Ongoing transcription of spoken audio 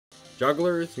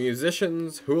Jugglers,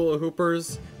 musicians, hula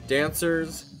hoopers,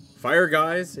 dancers, fire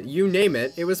guys, you name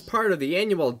it, it was part of the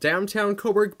annual Downtown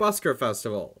Cobourg Busker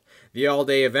Festival. The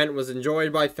all-day event was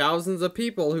enjoyed by thousands of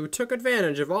people who took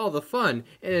advantage of all the fun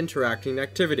and interacting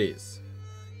activities.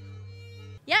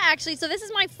 Yeah, actually, so this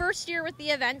is my first year with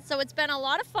the event, so it's been a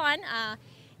lot of fun.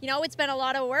 It's been a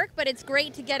lot of work, but it's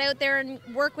great to get out there and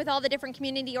work with all the different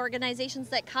community organizations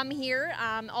that come here,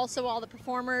 also all the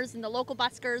performers and the local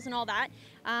buskers and all that.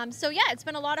 Yeah, it's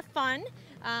been a lot of fun.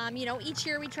 Each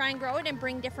year we try and grow it and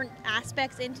bring different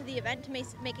aspects into the event to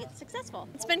make it successful.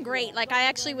 It's been great. Like, I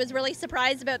actually was really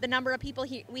surprised about the number of people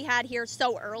we had here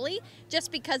so early,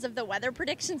 just because of the weather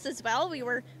predictions as well. We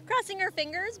were crossing our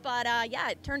fingers, but yeah,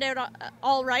 it turned out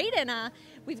all right, and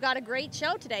we've got a great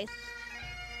show today.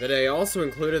 The day also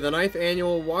included the 9th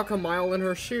annual Walk a Mile in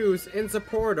Her Shoes in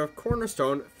support of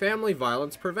Cornerstone Family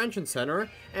Violence Prevention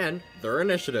Center and their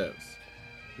initiatives.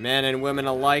 Men and women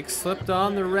alike slipped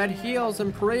on their red heels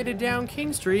and paraded down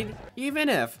King Street, even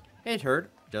if it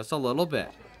hurt just a little bit.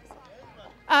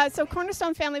 So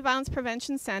Cornerstone Family Violence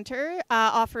Prevention Center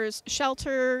offers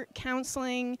shelter,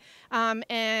 counseling,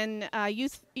 and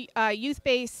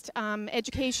youth-based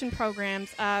education programs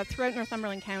throughout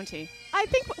Northumberland County. I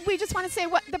think we just want to say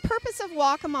what the purpose of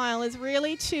Walk a Mile is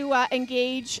really to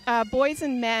engage boys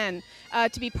and men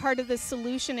to be part of the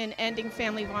solution in ending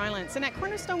family violence. And at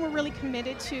Cornerstone, we're really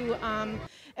committed to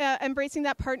embracing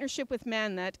that partnership with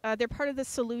men, that they're part of the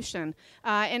solution.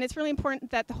 And it's really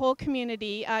important that the whole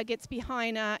community gets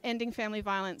behind ending family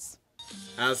violence.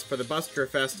 As for the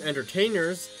Buskerfest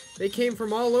entertainers, they came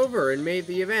from all over and made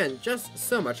the event just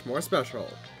so much more special.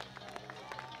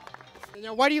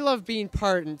 Now, why do you love being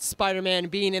part in Spider-Man,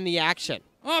 being in the action?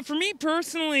 For me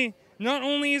personally, not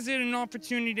only is it an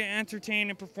opportunity to entertain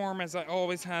and perform as I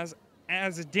always has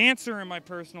as a dancer in my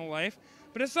personal life,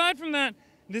 but aside from that,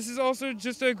 this is also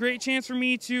just a great chance for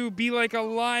me to be like a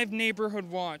live neighborhood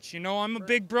watch. You know, I'm a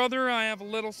big brother, I have a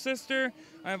little sister,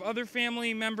 I have other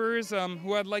family members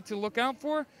who I'd like to look out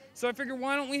for. So I figured,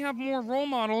 why don't we have more role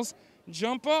models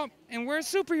jump up and wear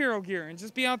superhero gear and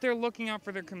just be out there looking out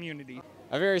for their community.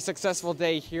 A very successful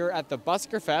day here at the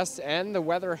Buskerfest, and the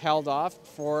weather held off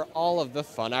for all of the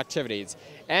fun activities.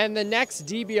 And the next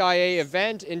DBIA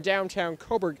event in downtown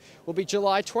Cobourg will be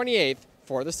July 28th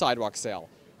for the sidewalk sale.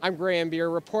 I'm Graham Beer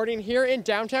reporting here in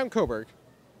downtown Cobourg.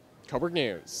 Cobourg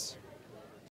News.